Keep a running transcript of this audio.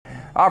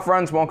Hi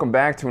friends, welcome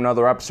back to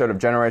another episode of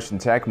Generation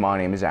Tech. My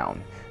name is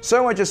Alan.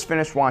 So I just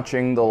finished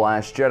watching The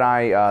Last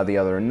Jedi the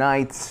other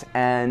night,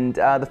 and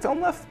the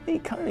film left me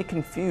kind of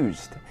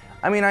confused.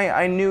 I mean,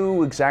 I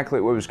knew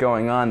exactly what was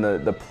going on,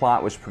 the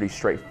plot was pretty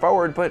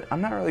straightforward, but I'm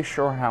not really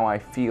sure how I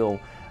feel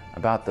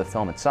about the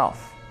film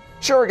itself.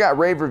 Sure, it got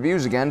rave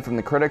reviews again from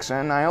the critics,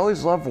 and I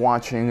always love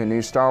watching a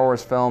new Star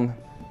Wars film,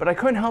 but I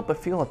couldn't help but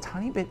feel a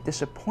tiny bit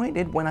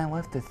disappointed when I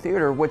left the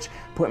theater, which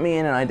put me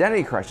in an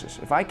identity crisis.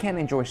 If I can't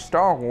enjoy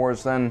Star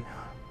Wars, then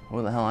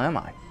who the hell am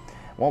I?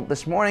 Well,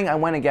 this morning I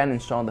went again and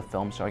saw the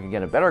film so I could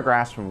get a better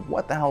grasp of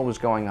what the hell was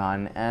going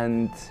on,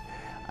 and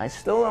I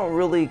still don't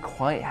really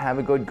quite have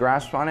a good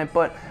grasp on it,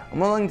 but I'm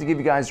willing to give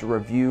you guys a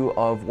review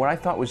of what I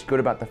thought was good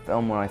about the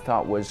film, what I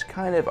thought was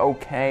kind of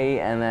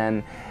okay, and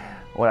then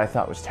what I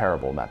thought was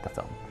terrible about the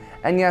film.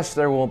 And yes,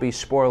 there will be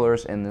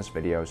spoilers in this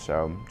video,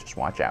 so just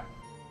watch out.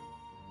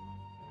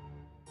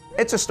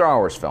 It's a Star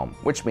Wars film,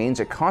 which means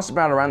it costs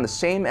about around the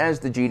same as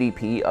the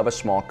GDP of a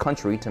small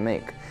country to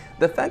make.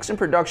 The effects and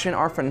production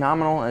are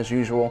phenomenal as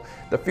usual.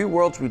 The few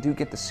worlds we do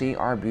get to see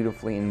are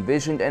beautifully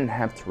envisioned and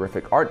have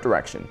terrific art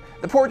direction.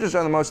 The portraits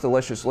are the most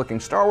delicious looking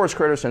Star Wars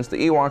critters since the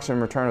Ewoks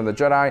in Return of the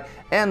Jedi,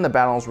 and the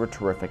battles were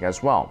terrific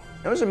as well.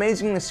 It was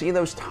amazing to see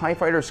those TIE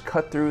fighters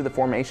cut through the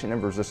formation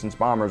of Resistance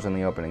bombers in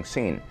the opening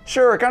scene.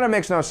 Sure, it kind of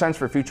makes no sense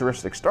for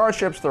futuristic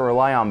starships to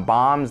rely on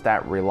bombs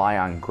that rely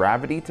on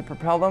gravity to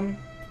propel them,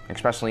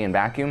 especially in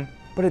vacuum,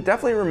 but it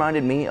definitely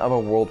reminded me of a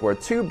World War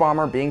II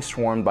bomber being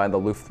swarmed by the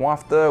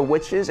Luftwaffe,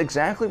 which is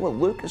exactly what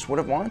Lucas would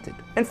have wanted.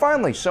 And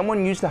finally,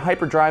 someone used the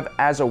hyperdrive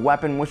as a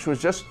weapon, which was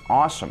just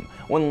awesome.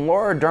 When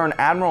Laura Dern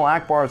Admiral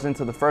Akbar's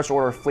into the First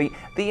Order fleet,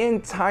 the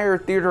entire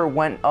theater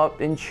went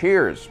up in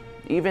cheers,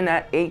 even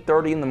at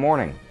 8:30 in the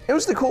morning. It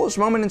was the coolest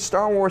moment in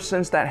Star Wars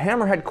since that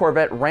Hammerhead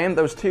Corvette rammed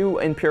those two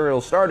Imperial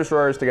Star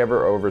Destroyers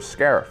together over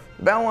Scarif.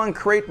 The battle on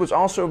Crate was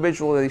also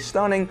visually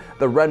stunning.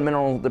 The red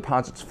mineral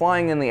deposits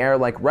flying in the air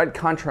like red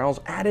contrails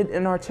added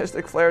an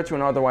artistic flair to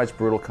an otherwise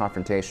brutal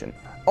confrontation.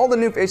 All the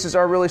new faces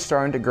are really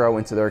starting to grow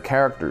into their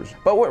characters,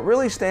 but what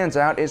really stands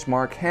out is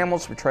Mark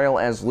Hamill's portrayal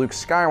as Luke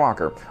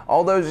Skywalker.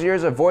 All those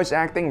years of voice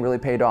acting really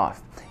paid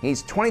off.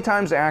 He's 20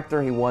 times the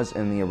actor he was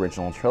in the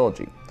original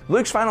trilogy.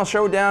 Luke's final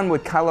showdown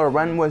with Kylo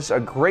Ren was a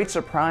great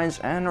surprise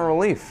and a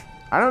relief.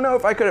 I don't know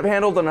if I could have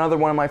handled another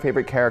one of my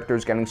favorite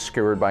characters getting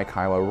skewered by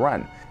Kylo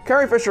Ren.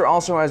 Carrie Fisher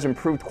also has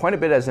improved quite a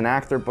bit as an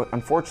actor, but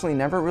unfortunately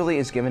never really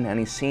is given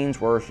any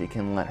scenes where she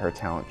can let her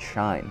talent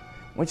shine.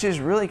 Which is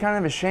really kind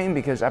of a shame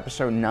because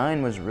episode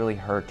 9 was really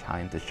her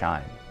time to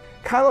shine.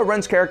 Kylo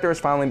Ren's character is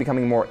finally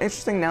becoming more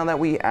interesting now that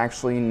we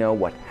actually know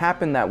what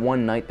happened that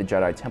one night the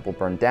Jedi Temple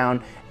burned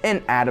down,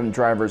 and Adam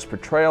Driver's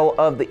portrayal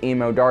of the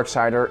emo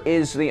Darksider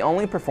is the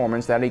only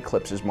performance that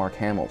eclipses Mark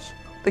Hamill's.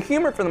 The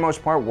humor for the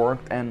most part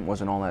worked and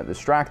wasn't all that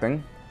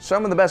distracting.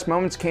 Some of the best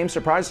moments came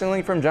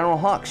surprisingly from General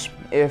Hux.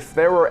 If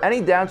there were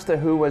any doubts to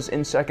who was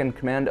in second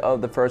command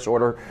of the First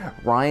Order,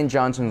 Rian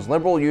Johnson's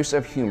liberal use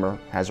of humor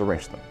has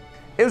erased them.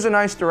 It was a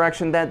nice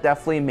direction that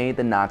definitely made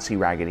the Nazi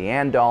Raggedy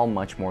Ann doll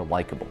much more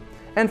likable.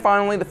 And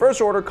finally, the First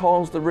Order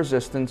calls the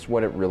Resistance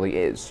what it really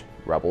is: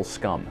 rebel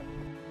scum.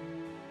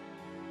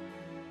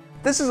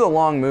 This is a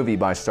long movie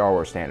by Star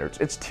Wars standards.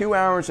 It's 2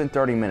 hours and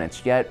 30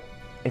 minutes, yet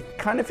it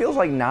kind of feels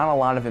like not a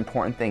lot of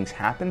important things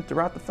happen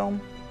throughout the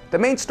film. The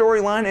main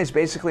storyline is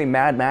basically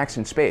Mad Max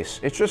in space.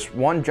 It's just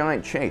one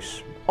giant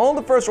chase. All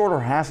the First Order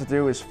has to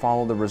do is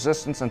follow the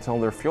Resistance until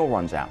their fuel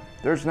runs out.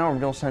 There's no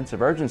real sense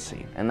of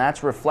urgency, and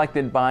that's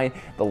reflected by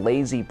the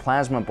lazy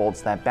plasma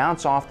bolts that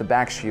bounce off the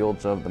back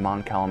shields of the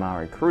Mon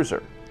Calamari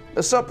cruiser.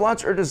 The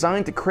subplots are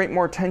designed to create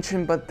more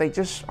tension, but they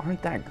just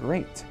aren't that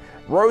great.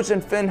 Rose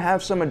and Finn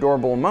have some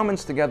adorable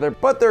moments together,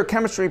 but their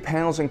chemistry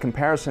pales in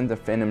comparison to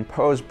Finn and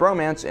Poe's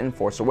bromance in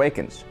Force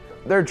Awakens.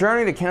 Their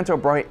journey to Canto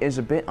Bright is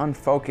a bit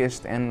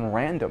unfocused and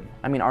random.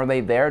 I mean, are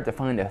they there to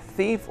find a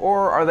thief,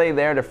 or are they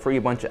there to free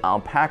a bunch of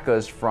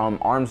alpacas from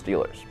arms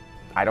dealers?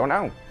 I don't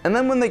know. And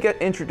then when they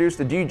get introduced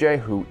to DJ,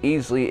 who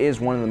easily is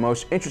one of the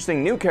most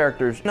interesting new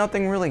characters,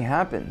 nothing really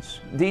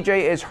happens.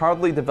 DJ is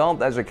hardly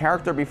developed as a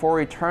character before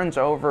he turns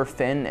over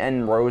Finn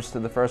and Rose to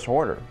the First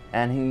Order,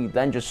 and he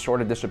then just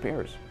sort of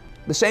disappears.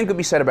 The same could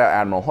be said about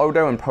Admiral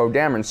Hodo and Poe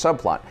Dameron's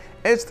subplot.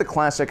 It's the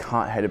classic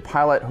hot-headed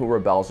pilot who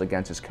rebels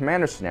against his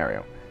commander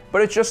scenario.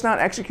 But it's just not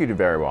executed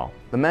very well.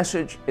 The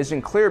message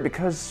isn't clear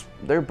because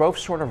they're both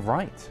sort of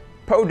right.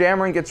 Poe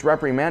Dameron gets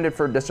reprimanded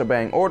for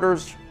disobeying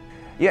orders,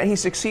 yet he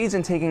succeeds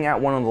in taking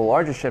out one of the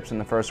largest ships in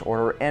the First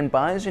Order and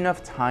buys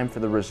enough time for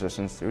the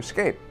Resistance to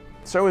escape.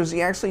 So is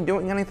he actually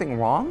doing anything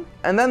wrong?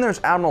 And then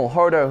there's Admiral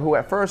Hodo, who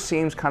at first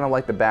seems kind of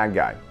like the bad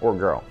guy, or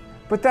girl.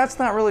 But that's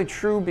not really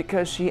true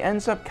because she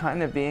ends up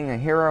kind of being a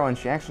hero and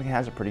she actually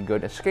has a pretty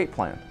good escape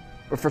plan.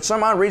 But for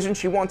some odd reason,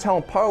 she won't tell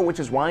Poe, which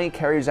is why he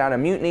carries out a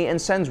mutiny and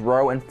sends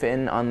Ro and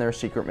Finn on their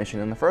secret mission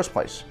in the first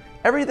place.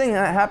 Everything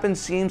that happens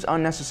seems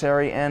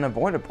unnecessary and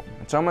avoidable.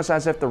 It's almost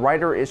as if the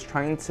writer is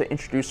trying to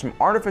introduce some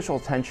artificial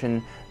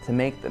tension to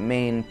make the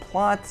main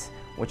plot,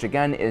 which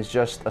again is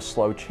just a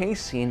slow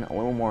chase scene, a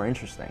little more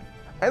interesting.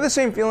 I had the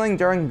same feeling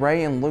during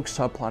Rey and Luke's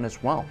subplot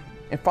as well.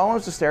 It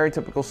follows the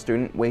stereotypical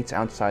student waits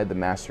outside the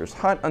master's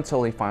hut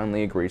until he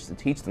finally agrees to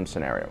teach them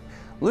scenario.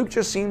 Luke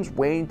just seems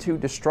way too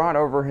distraught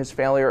over his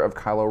failure of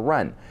Kylo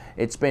Ren.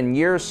 It's been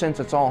years since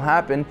it's all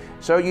happened,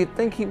 so you'd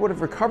think he would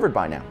have recovered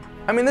by now.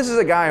 I mean, this is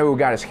a guy who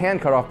got his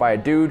hand cut off by a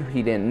dude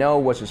he didn't know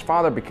was his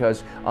father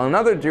because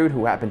another dude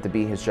who happened to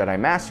be his Jedi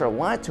Master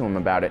lied to him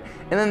about it,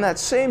 and then that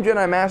same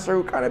Jedi Master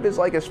who kind of is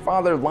like his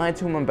father lied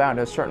to him about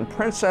a certain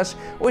princess,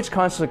 which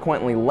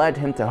consequently led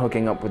him to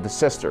hooking up with the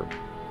sister.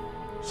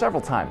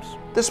 Several times.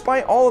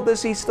 Despite all of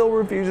this, he still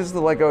refuses to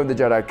let go of the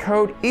Jedi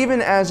Code,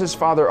 even as his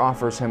father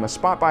offers him a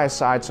spot by his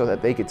side so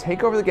that they could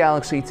take over the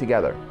galaxy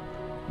together.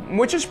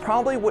 Which is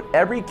probably what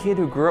every kid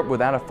who grew up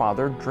without a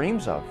father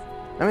dreams of.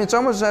 I mean, it's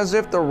almost as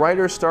if the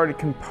writers started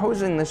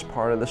composing this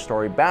part of the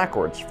story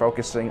backwards,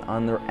 focusing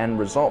on the end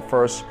result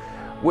first,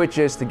 which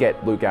is to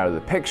get Luke out of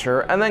the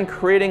picture, and then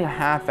creating a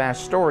half-assed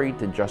story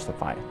to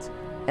justify it.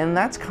 And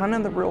that's kind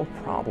of the real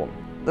problem.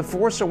 The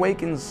Force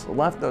Awakens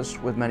left us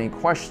with many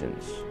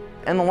questions.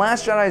 And The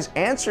Last Jedi's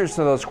answers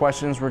to those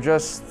questions were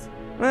just,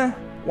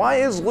 why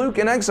is Luke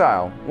in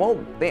exile?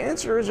 Well, the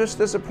answer is just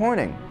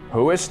disappointing.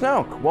 Who is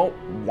Snoke? Well,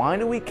 why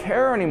do we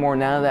care anymore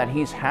now that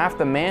he's half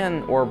the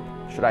man, or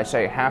should I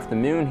say half the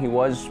moon he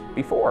was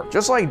before?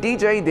 Just like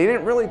DJ, they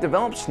didn't really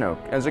develop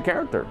Snoke as a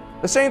character.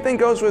 The same thing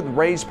goes with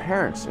Rey's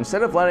parents.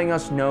 Instead of letting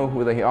us know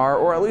who they are,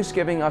 or at least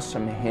giving us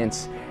some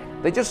hints,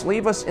 they just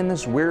leave us in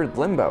this weird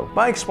limbo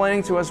by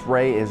explaining to us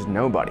Rey is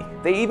nobody.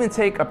 They even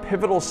take a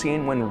pivotal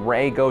scene when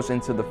Rey goes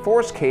into the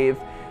Force Cave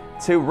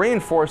to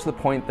reinforce the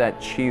point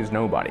that she's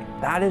nobody.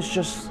 That is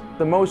just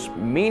the most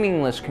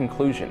meaningless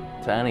conclusion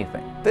to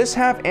anything. This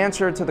half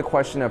answer to the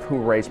question of who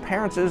Rey's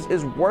parents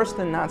is worse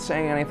than not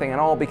saying anything at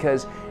all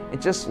because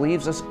it just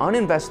leaves us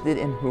uninvested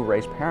in who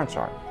Rey's parents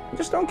are. We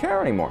just don't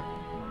care anymore.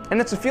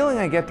 And it's a feeling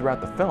I get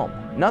throughout the film.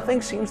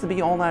 Nothing seems to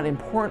be all that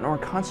important or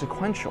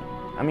consequential.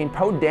 I mean,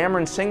 Poe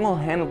Dameron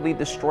single-handedly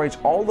destroys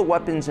all the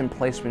weapons and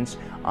placements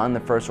on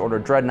the First Order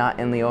Dreadnought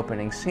in the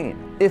opening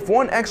scene. If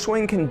one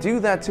X-Wing can do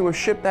that to a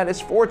ship that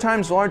is 4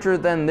 times larger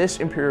than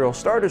this Imperial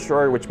Star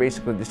Destroyer, which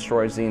basically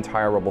destroys the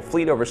entire Rebel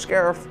fleet over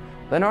Scarif,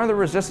 then are the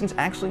Resistance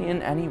actually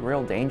in any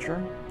real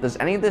danger? Does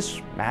any of this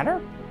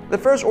matter? The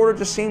First Order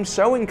just seems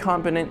so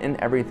incompetent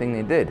in everything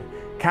they did.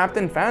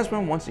 Captain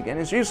Phasma once again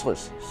is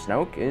useless.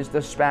 Snoke is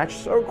dispatched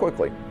so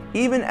quickly.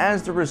 Even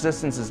as the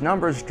Resistance's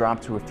numbers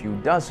drop to a few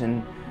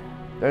dozen,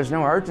 there's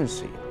no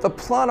urgency. The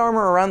plot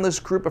armor around this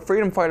group of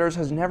freedom fighters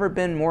has never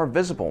been more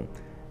visible,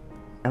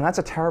 and that's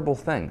a terrible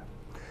thing.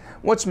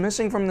 What's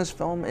missing from this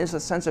film is a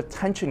sense of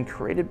tension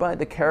created by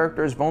the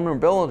character's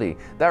vulnerability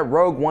that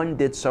Rogue One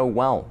did so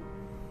well.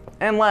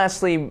 And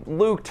lastly,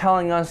 Luke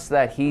telling us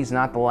that he's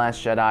not the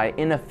Last Jedi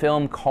in a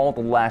film called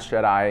The Last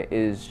Jedi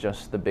is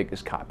just the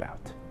biggest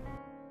cop-out.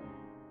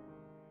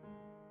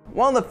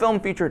 While the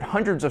film featured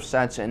hundreds of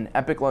sets and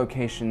epic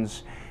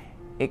locations,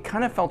 it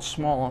kind of felt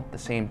small at the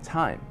same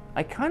time.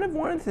 I kind of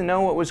wanted to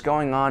know what was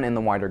going on in the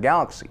wider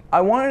galaxy.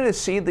 I wanted to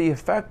see the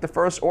effect the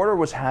First Order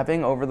was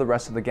having over the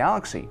rest of the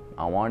galaxy.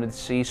 I wanted to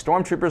see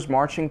stormtroopers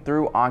marching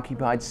through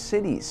occupied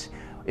cities.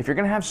 If you're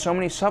gonna have so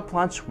many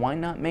subplots, why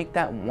not make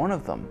that one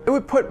of them? It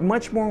would put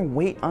much more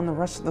weight on the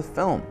rest of the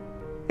film.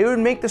 It would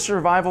make the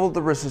survival of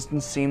the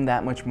Resistance seem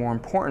that much more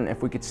important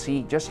if we could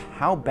see just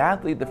how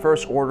badly the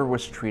First Order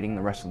was treating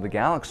the rest of the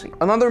galaxy.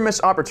 Another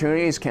missed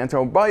opportunity is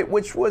Canto Bight,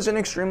 which was an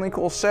extremely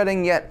cool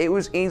setting, yet it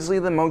was easily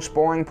the most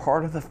boring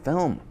part of the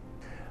film.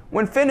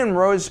 When Finn and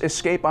Rose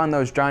escape on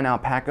those giant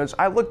alpacas,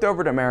 I looked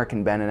over to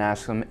American Ben and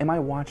asked him, am I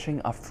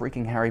watching a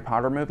freaking Harry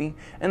Potter movie?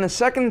 And the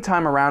second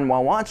time around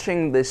while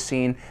watching this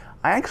scene,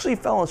 I actually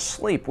fell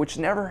asleep, which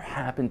never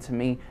happened to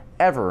me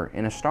ever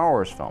in a Star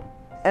Wars film.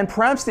 And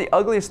perhaps the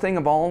ugliest thing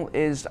of all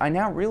is I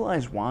now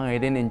realize why I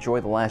didn't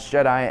enjoy The Last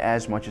Jedi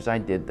as much as I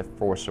did The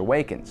Force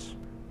Awakens.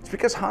 It's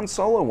because Han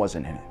Solo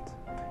wasn't in it.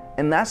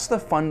 And that's the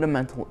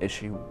fundamental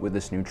issue with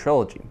this new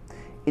trilogy.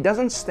 It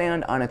doesn't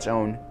stand on its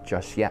own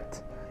just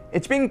yet.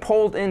 It's being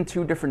pulled in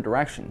 2 different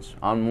directions.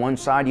 On one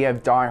side you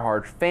have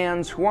die-hard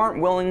fans who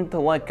aren't willing to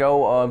let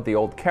go of the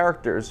old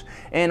characters,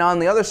 and on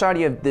the other side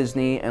you have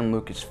Disney and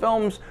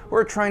Lucasfilms who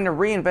are trying to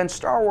reinvent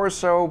Star Wars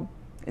so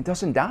it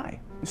doesn't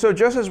die. So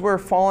just as we're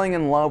falling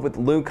in love with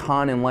Luke,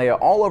 Han, and Leia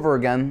all over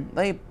again,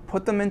 they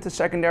put them into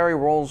secondary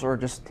roles or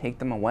just take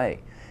them away.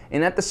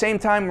 And at the same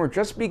time, we're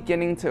just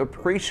beginning to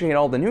appreciate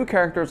all the new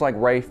characters like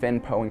Rey, Finn,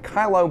 Poe, and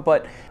Kylo,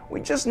 but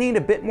we just need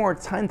a bit more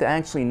time to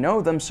actually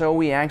know them so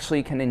we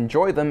actually can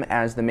enjoy them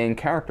as the main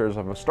characters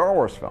of a Star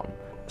Wars film.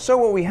 So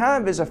what we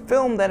have is a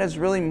film that is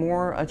really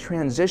more a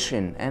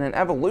transition and an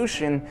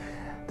evolution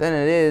than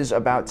it is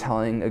about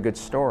telling a good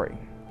story.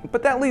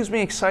 But that leaves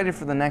me excited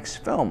for the next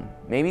film.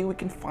 Maybe we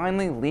can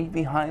finally leave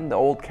behind the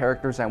old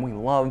characters that we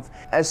love.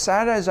 As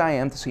sad as I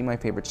am to see my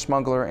favorite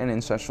smuggler and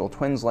ancestral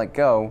twins let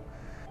go,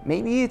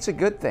 maybe it's a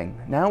good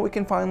thing. Now we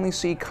can finally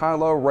see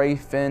Kylo, Rey,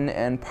 Finn,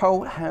 and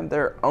Poe have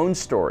their own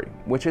story,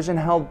 which isn't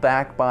held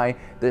back by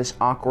this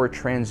awkward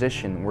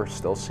transition we're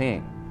still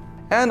seeing.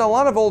 And a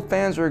lot of old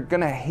fans are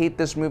gonna hate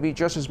this movie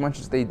just as much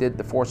as they did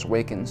The Force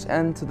Awakens,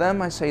 and to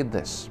them I say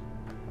this: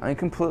 I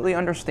completely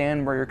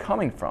understand where you're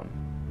coming from.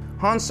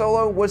 Han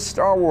Solo was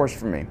Star Wars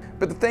for me.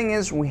 But the thing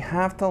is, we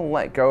have to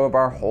let go of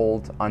our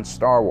hold on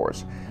Star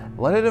Wars.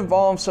 Let it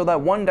evolve so that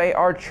one day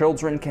our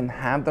children can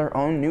have their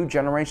own new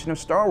generation of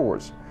Star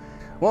Wars.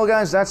 Well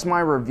guys, that's my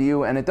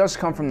review, and it does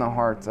come from the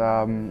heart.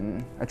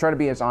 I try to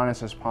be as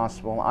honest as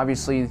possible.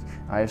 Obviously,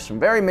 I have some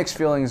very mixed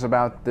feelings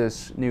about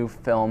this new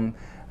film,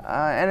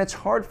 and it's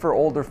hard for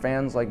older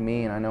fans like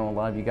me, and I know a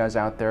lot of you guys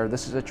out there.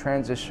 This is a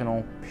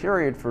transitional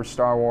period for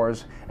Star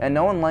Wars, and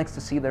no one likes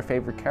to see their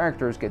favorite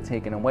characters get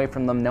taken away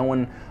from them. No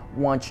one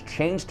wants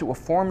change to a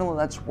formula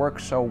that's worked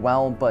so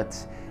well, but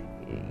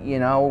you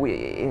know,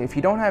 if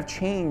you don't have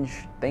change,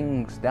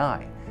 things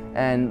die.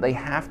 And they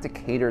have to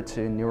cater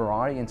to newer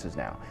audiences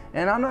now.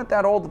 And I'm not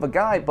that old of a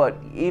guy, but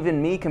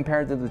even me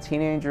compared to the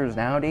teenagers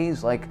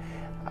nowadays, like,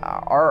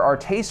 our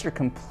tastes are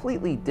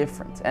completely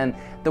different. And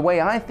the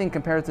way I think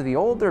compared to the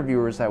older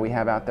viewers that we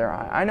have out there,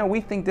 I know we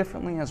think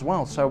differently as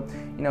well. So,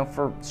 you know,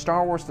 for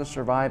Star Wars to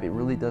survive, it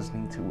really does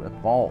need to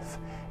evolve.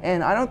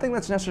 And I don't think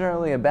that's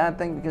necessarily a bad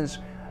thing, because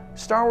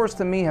Star Wars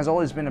to me has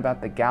always been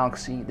about the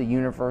galaxy, the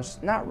universe,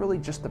 not really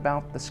just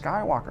about the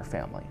Skywalker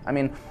family. I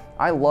mean,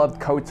 I loved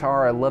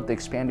KOTOR, I loved the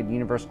expanded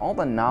universe, all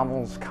the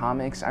novels,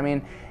 comics. I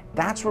mean,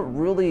 that's what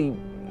really,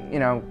 you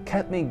know,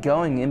 kept me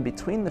going in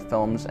between the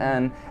films.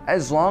 And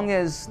as long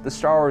as the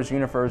Star Wars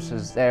universe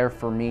is there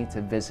for me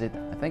to visit,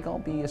 I think I'll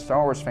be a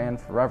Star Wars fan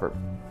forever.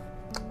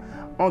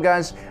 Well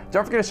guys,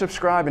 don't forget to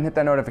subscribe and hit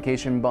that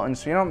notification button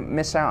so you don't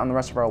miss out on the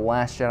rest of our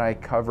Last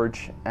Jedi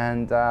coverage.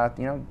 And,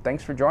 you know,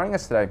 thanks for joining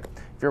us today.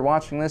 If you're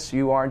watching this,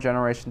 you are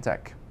Generation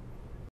Tech.